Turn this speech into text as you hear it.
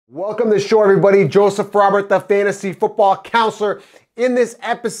Welcome to the show, everybody. Joseph Robert, the fantasy football counselor. In this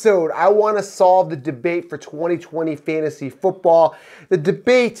episode, I want to solve the debate for 2020 fantasy football. The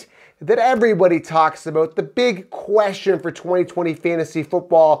debate that everybody talks about, the big question for 2020 fantasy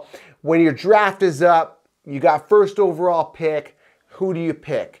football. When your draft is up, you got first overall pick, who do you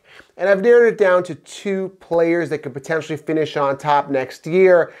pick? And I've narrowed it down to two players that could potentially finish on top next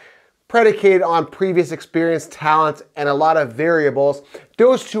year, predicated on previous experience, talent, and a lot of variables.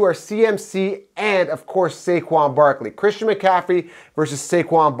 Those two are CMC and, of course, Saquon Barkley. Christian McCaffery versus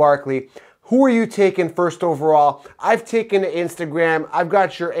Saquon Barkley. Who are you taking first overall? I've taken to Instagram. I've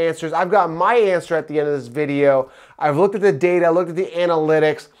got your answers. I've got my answer at the end of this video. I've looked at the data, looked at the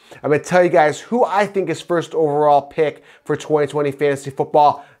analytics. I'm going to tell you guys who I think is first overall pick for 2020 fantasy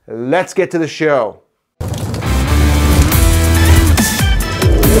football. Let's get to the show.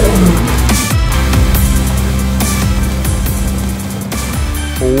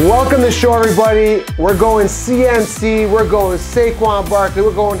 Welcome to the show, everybody. We're going CMC, we're going Saquon Barkley,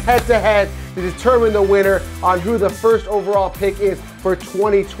 we're going head-to-head to determine the winner on who the first overall pick is for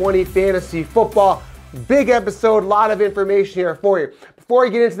 2020 fantasy football. Big episode, a lot of information here for you. Before I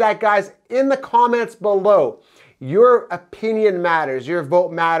get into that, guys, in the comments below, your opinion matters, your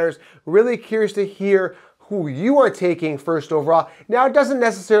vote matters. Really curious to hear who you are taking first overall. Now, it doesn't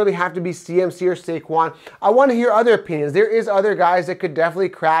necessarily have to be CMC or Saquon. I want to hear other opinions. There is other guys that could definitely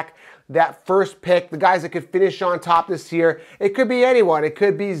crack that first pick, the guys that could finish on top this year. It could be anyone. It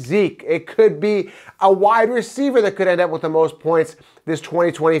could be Zeke. It could be a wide receiver that could end up with the most points this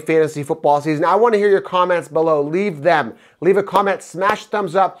 2020 fantasy football season. I want to hear your comments below. Leave them. Leave a comment, smash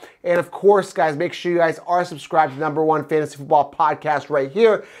thumbs up, and of course, guys, make sure you guys are subscribed to the #1 fantasy football podcast right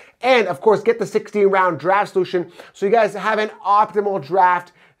here. And of course, get the 16-round draft solution so you guys have an optimal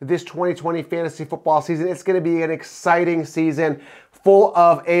draft this 2020 fantasy football season. It's going to be an exciting season full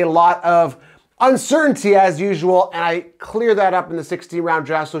of a lot of uncertainty as usual, and I clear that up in the 16-round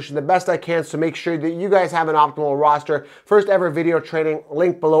draft solution the best I can, so make sure that you guys have an optimal roster. First ever video training,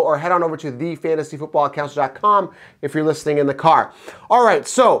 link below, or head on over to thefantasyfootballcounselor.com if you're listening in the car. All right,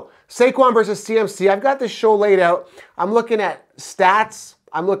 so Saquon versus CMC. I've got this show laid out. I'm looking at stats.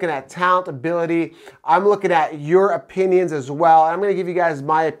 I'm looking at talent, ability. I'm looking at your opinions as well. I'm going to give you guys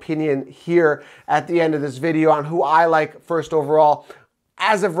my opinion here at the end of this video on who I like first overall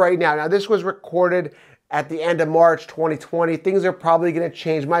as of right now. Now, this was recorded at the end of March 2020. Things are probably going to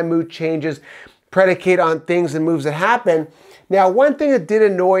change. My mood changes, predicate on things and moves that happen. Now, one thing that did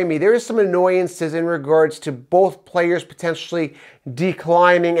annoy me, there is some annoyances in regards to both players potentially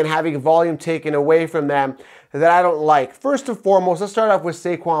declining and having volume taken away from them that I don't like. First and foremost, let's start off with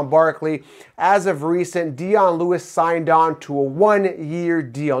Saquon Barkley. As of recent, Dion Lewis signed on to a 1-year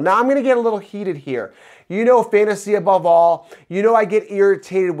deal. Now, I'm going to get a little heated here. You know, fantasy above all. You know, I get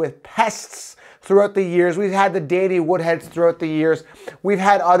irritated with pests throughout the years. We've had the Danny Woodheads throughout the years. We've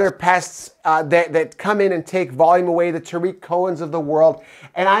had other pests that come in and take volume away, the Tariq Cohens of the world.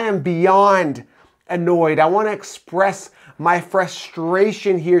 And I am beyond annoyed. I want to express my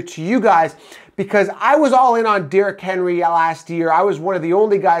frustration here to you guys because I was all in on Derrick Henry last year. I was one of the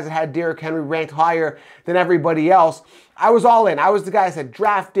only guys that had Derrick Henry ranked higher than everybody else. I was all in. I was the guy that said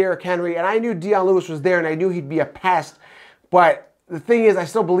draft Derrick Henry, and I knew Dion Lewis was there, and I knew he'd be a pest. But the thing is, I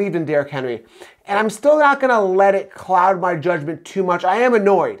still believed in Derrick Henry, and I'm still not going to let it cloud my judgment too much. I am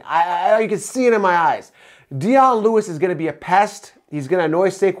annoyed. You can see it in my eyes. Dion Lewis is going to be a pest. He's going to annoy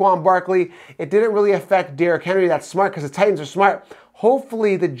Saquon Barkley. It didn't really affect Derrick Henry. That's smart because the Titans are smart.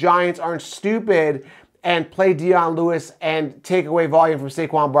 Hopefully the Giants aren't stupid and play Dion Lewis and take away volume from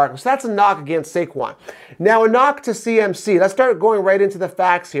Saquon Barkley. So that's a knock against Saquon. Now a knock to CMC. Let's start going right into the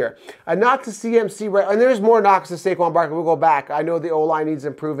facts here. A knock to CMC, right, and there's more knocks to Saquon Barkley. We'll go back. I know the O-line needs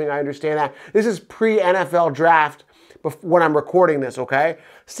improving. I understand that. This is pre-NFL draft when I'm recording this, okay?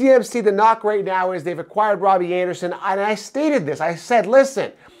 CMC, the knock right now is they've acquired Robbie Anderson, and I stated this. I said,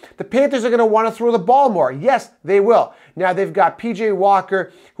 listen, the Panthers are going to want to throw the ball more. Yes, they will. Now, they've got P.J.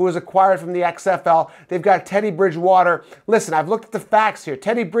 Walker, who was acquired from the XFL. They've got Teddy Bridgewater. Listen, I've looked at the facts here.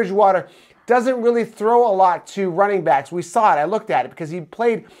 Teddy Bridgewater doesn't really throw a lot to running backs. We saw it. I looked at it because he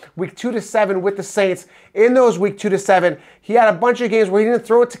played week 2 to 7 with the Saints. In those week 2 to 7, he had a bunch of games where he didn't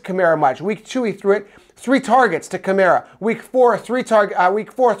throw it to Kamara much. Week 2, he threw it 3 targets to Kamara. Week 4, 3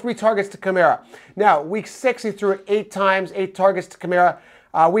 targets to Kamara. Now, week 6, he threw it 8 times, 8 targets to Kamara.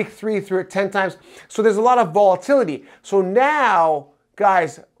 Week 3, he threw it 10 times. So there's a lot of volatility. So now,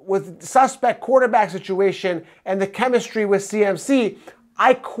 guys, with suspect quarterback situation and the chemistry with CMC,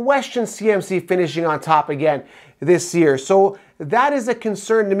 I question CMC finishing on top again this year. So that is a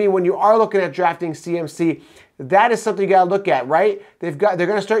concern to me when you are looking at drafting CMC. That is something you got to look at, right? They're going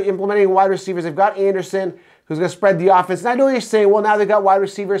to start implementing wide receivers. They've got Anderson, who's going to spread the offense. And I know you're saying, well, now they've got wide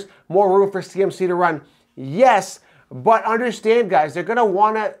receivers, more room for CMC to run. Yes, but understand, guys, they're going to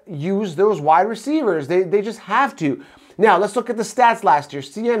want to use those wide receivers. They just have to. Now, let's look at the stats last year.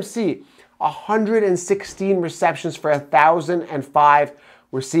 CMC, 116 receptions for 1,005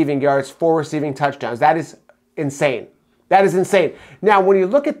 receiving yards, 4 receiving touchdowns. That is insane. That is insane. Now, when you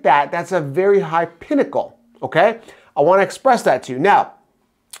look at that, that's a very high pinnacle, okay? I want to express that to you. Now,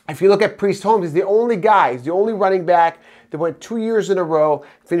 if you look at Priest Holmes, he's the only guy, he's the only running back that went 2 years in a row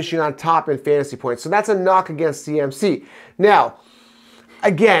finishing on top in fantasy points. So that's a knock against CMC. Now,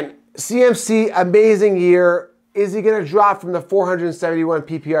 again, CMC, amazing year. Is he going to drop from the 471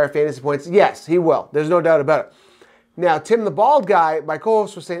 PPR fantasy points? Yes, he will. There's no doubt about it. Now, Tim the Bald Guy, my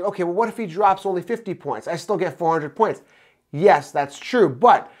co-host, was saying, okay, well, what if he drops only 50 points? I still get 400 points. Yes, that's true.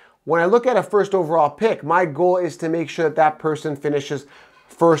 But when I look at a first overall pick, my goal is to make sure that that person finishes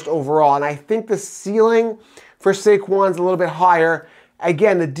first overall. And I think the ceiling for Saquon's a little bit higher.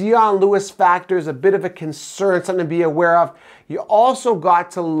 Again, the Dion Lewis factor is a bit of a concern, something to be aware of. You also got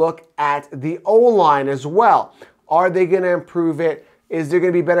to look at the O-line as well. Are they going to improve it? Is there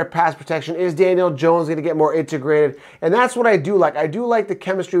going to be better pass protection? Is Daniel Jones going to get more integrated? And that's what I do like. I do like the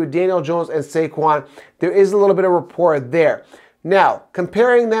chemistry with Daniel Jones and Saquon. There is a little bit of rapport there. Now,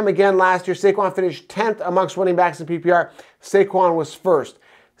 comparing them again last year, Saquon finished 10th amongst running backs in PPR. Saquon was first.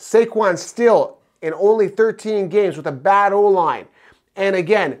 Saquon still in only 13 games with a bad O-line. And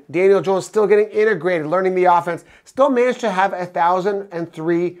again, Daniel Jones still getting integrated, learning the offense. Still managed to have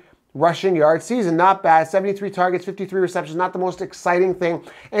 1,003 rushing yard season. Not bad. 73 targets, 53 receptions. Not the most exciting thing.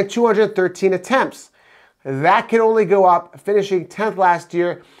 And 213 attempts. That can only go up, finishing 10th last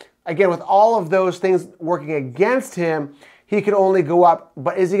year. Again, with all of those things working against him, he can only go up.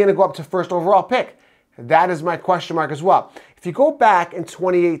 But is he going to go up to first overall pick? That is my question mark as well. If you go back in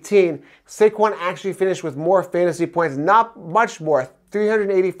 2018, Saquon actually finished with more fantasy points, not much more,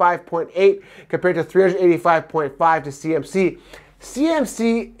 385.8 compared to 385.5 to CMC.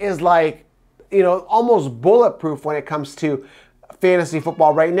 CMC is like, almost bulletproof when it comes to fantasy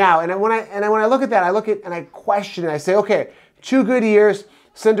football right now. And when I look at that, I look at and I question it. I say, okay, 2 good years,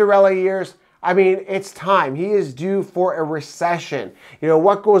 Cinderella years. I mean, it's time. He is due for a recession.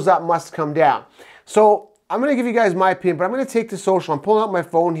 What goes up must come down. So I'm going to give you guys my opinion, but I'm going to take to social. I'm pulling out my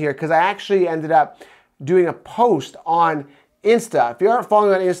phone here because I actually ended up doing a post on Insta. If you aren't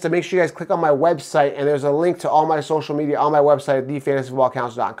following on Insta, make sure you guys click on my website, and there's a link to all my social media on my website at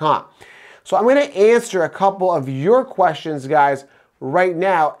thefantasyfootballcounselor.com. So I'm going to answer a couple of your questions, guys, right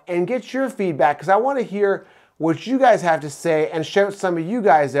now and get your feedback because I want to hear what you guys have to say and shout some of you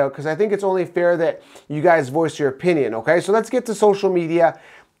guys out because I think it's only fair that you guys voice your opinion, okay? So let's get to social media.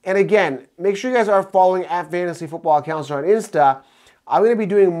 And again, make sure you guys are following at Fantasy Football Counselor on Insta. I'm going to be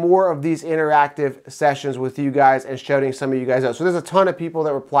doing more of these interactive sessions with you guys and shouting some of you guys out. So there's a ton of people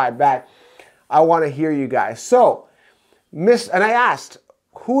that replied back. I want to hear you guys. So, and I asked,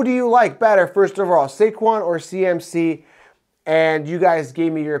 who do you like better, first of all, Saquon or CMC? And you guys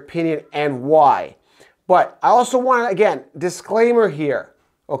gave me your opinion and why. But I also want to, again, disclaimer here,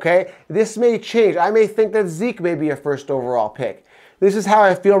 okay? This may change. I may think that Zeke may be a first overall pick. This is how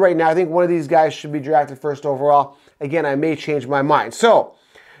I feel right now. I think one of these guys should be drafted first overall. Again, I may change my mind. So,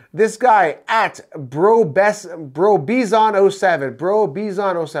 this guy at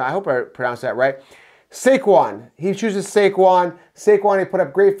BroBizon07, I hope I pronounced that right. Saquon, he chooses Saquon. Saquon, he put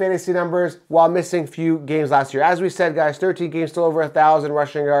up great fantasy numbers while missing few games last year. As we said, guys, 13 games, still over 1,000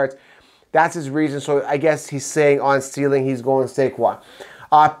 rushing yards. That's his reason. So I guess he's saying on ceiling, he's going Saquon.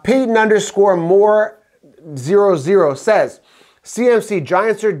 Peyton _more00 says, CMC,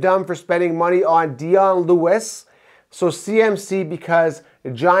 Giants are dumb for spending money on Dion Lewis. So CMC because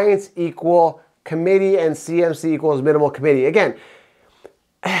Giants equal committee and CMC equals minimal committee. Again,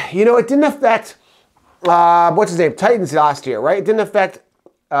 it didn't affect, what's his name, Titans last year, right? It didn't affect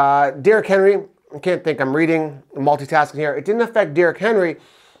Derrick Henry. I can't think, I'm reading, multitasking here. It didn't affect Derrick Henry.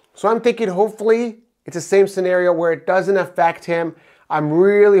 So I'm thinking hopefully it's the same scenario where it doesn't affect him. I'm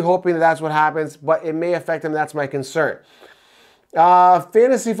really hoping that that's what happens, but it may affect him. That's my concern.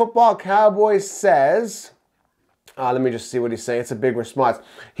 Fantasy Football Cowboy says, let me just see what he's saying. It's a big response.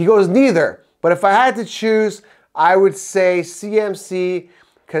 He goes, neither. But if I had to choose, I would say CMC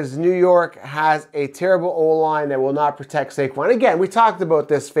because New York has a terrible O-line that will not protect Saquon. Again, we talked about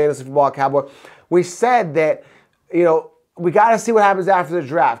this, Fantasy Football Cowboy. We said that, we got to see what happens after the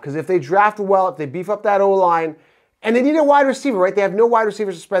draft because if they draft well, if they beef up that O-line, and they need a wide receiver, right? They have no wide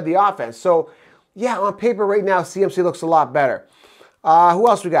receivers to spread the offense. So yeah, on paper right now, CMC looks a lot better. Who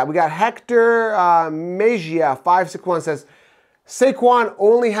else we got? We got Hector Mejia, 561 says, Saquon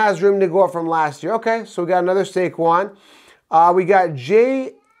only has room to go up from last year. Okay, so we got another Saquon. We got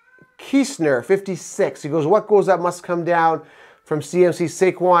Jay Kiesner, 56. He goes, what goes up must come down from CMC.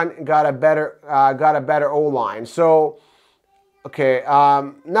 Saquon got a better O-line. So, okay,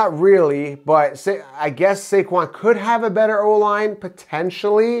 not really, but I guess Saquon could have a better O-line,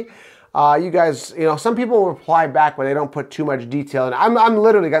 potentially. You guys, you know, some people reply back when they don't put too much detail in. I'm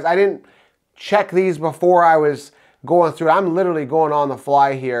literally, guys, I didn't check these before I was going through. I'm literally going on the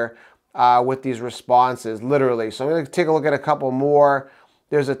fly here with these responses, literally. So I'm going to take a look at a couple more.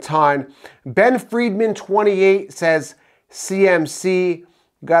 There's a ton. Ben Friedman, 28, says CMC.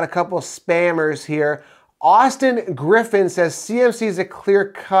 Got a couple spammers here. Austin Griffin says CMC is a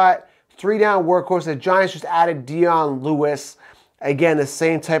clear-cut, 3-down workhorse. The Giants just added Dion Lewis. Again, the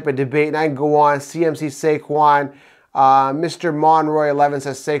same type of debate, and I can go on. CMC, Saquon. Mr. Monroy 11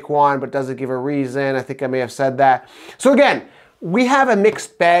 says Saquon, but doesn't give a reason. I think I may have said that. So again, we have a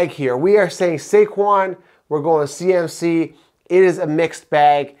mixed bag here. We are saying Saquon, we're going CMC. It is a mixed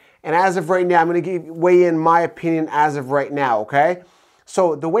bag. And as of right now, I'm going to weigh in my opinion as of right now, okay?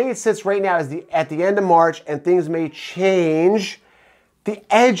 So the way it sits right now is at the end of March, and things may change. The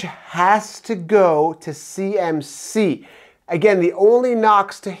edge has to go to CMC. Again, the only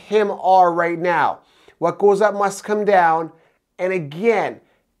knocks to him are right now, what goes up must come down. And again,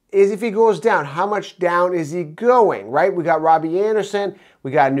 is if he goes down, how much down is he going, right? We got Robbie Anderson.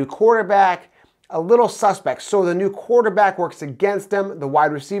 We got a new quarterback, a little suspect. So the new quarterback works against him. The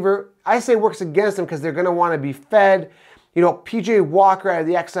wide receiver, I say works against him because they're going to want to be fed. You know, PJ Walker out of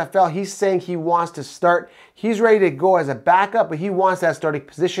the XFL, he's saying he wants to start. He's ready to go as a backup, but he wants that starting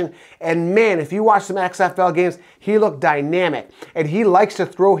position. And man, if you watch some XFL games, he looked dynamic. And he likes to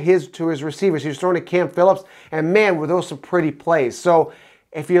throw to his receivers. He was throwing to Cam Phillips, and man, were those some pretty plays. So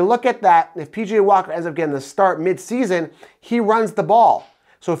if you look at that, if PJ Walker ends up getting the start mid-season, he runs the ball.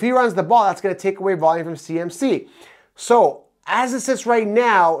 So if he runs the ball, that's going to take away volume from CMC. So as it sits right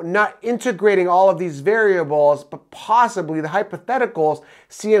now, not integrating all of these variables, but possibly the hypotheticals,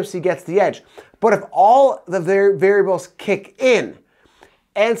 CMC gets the edge. But if all the variables kick in,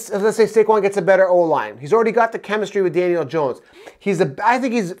 and let's say Saquon gets a better O-line, he's already got the chemistry with Daniel Jones. I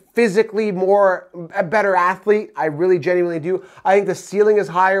think he's physically a better athlete. I really genuinely do. I think the ceiling is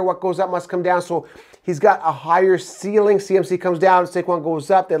higher. What goes up must come down. So he's got a higher ceiling. CMC comes down, Saquon goes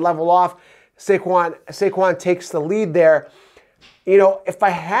up, they level off. Saquon takes the lead there. You know, if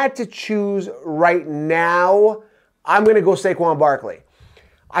I had to choose right now, I'm going to go Saquon Barkley.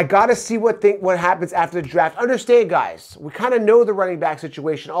 I got to see what happens after the draft. Understand, guys, we kind of know the running back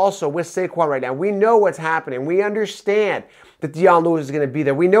situation also with Saquon right now. We know what's happening. We understand that Dion Lewis is going to be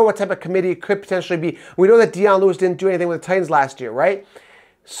there. We know what type of committee it could potentially be. We know that Dion Lewis didn't do anything with the Titans last year, right?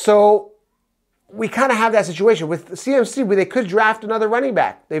 So we kind of have that situation. With CMC, they could draft another running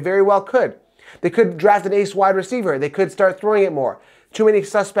back. They very well could. They could draft an ace wide receiver. They could start throwing it more. Too many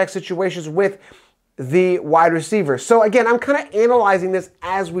suspect situations with the wide receiver. So again, I'm kind of analyzing this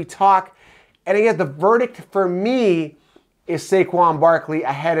as we talk. And again, the verdict for me is Saquon Barkley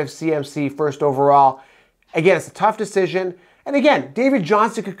ahead of CMC first overall. Again, it's a tough decision. And again, David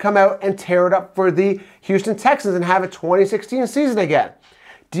Johnson could come out and tear it up for the Houston Texans and have a 2016 season again.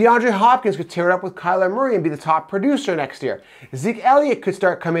 DeAndre Hopkins could tear it up with Kyler Murray and be the top producer next year. Zeke Elliott could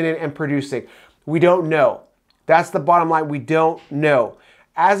start coming in and producing. We don't know. That's the bottom line. We don't know.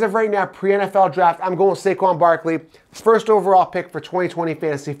 As of right now, pre-NFL draft, I'm going with Saquon Barkley, first overall pick for 2020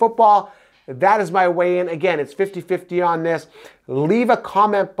 fantasy football. That is my weigh-in. Again, it's 50-50 on this. Leave a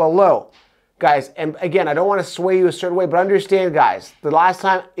comment below, guys. And again, I don't want to sway you a certain way, but understand, guys, the last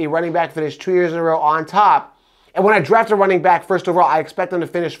time a running back finished 2 years in a row on top, and when I draft a running back first overall, I expect them to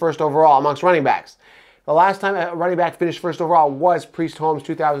finish first overall amongst running backs. The last time a running back finished first overall was Priest Holmes,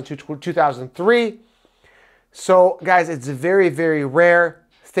 2002-2003. So, guys, it's very, very rare.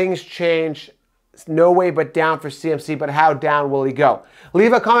 Things change. It's no way but down for CMC, but how down will he go?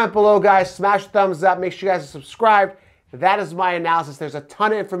 Leave a comment below, guys. Smash the thumbs up. Make sure you guys are subscribed. That is my analysis. There's a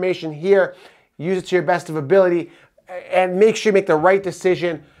ton of information here. Use it to your best of ability. And make sure you make the right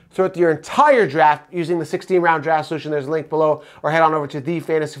decision throughout your entire draft using the 16-round draft solution. There's a link below. Or head on over to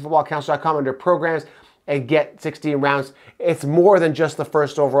thefantasyfootballcouncil.com under programs and get 16 rounds. It's more than just the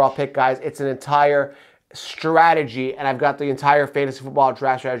first overall pick, guys. It's an entire strategy, and I've got the entire fantasy football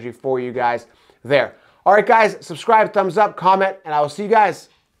draft strategy for you guys there. All right, guys, subscribe, thumbs up, comment, and I will see you guys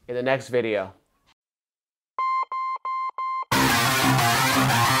in the next video.